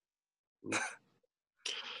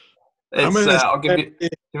 Let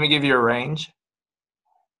me give you a range.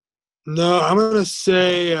 No, I'm gonna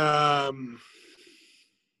say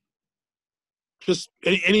just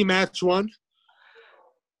any match won.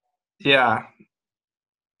 Yeah,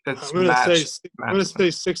 I'm gonna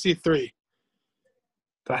say 63.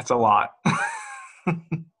 That's a lot.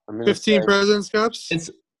 15 President's Cups.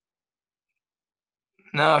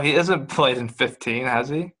 No, he hasn't played in 15, has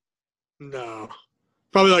he? No,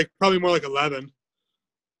 probably more like 11.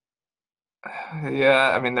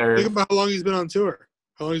 Yeah, I mean Think about how long he's been on tour.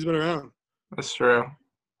 How long he's been around. That's true.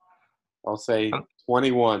 I'll say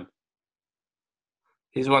 21.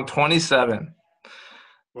 He's won 27.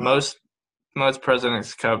 Wow. Most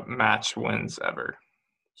President's Cup match wins ever.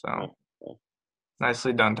 So,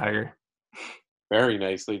 nicely done, Tiger. Very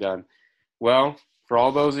nicely done. Well, for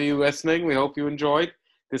all those of you listening, we hope you enjoyed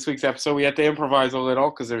this week's episode. We had to improvise a little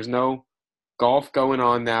because there's no golf going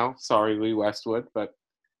on now. Sorry, Lee Westwood. But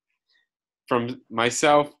from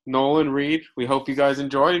myself, Nolan Reed, we hope you guys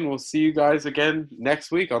enjoyed, and we'll see you guys again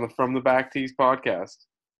next week on the From the Back Tees podcast.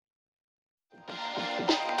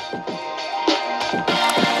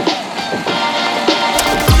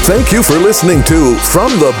 Thank you for listening to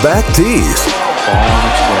From the Back Tees. On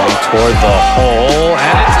its way toward the hole,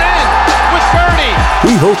 and it's in with birdie.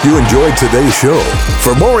 We hope you enjoyed today's show.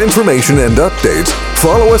 For more information and updates,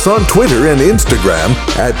 follow us on Twitter and Instagram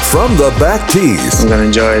at From the Back Tees. I'm going to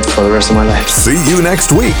enjoy it for the rest of my life. See you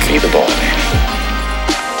next week. Be the ball, man.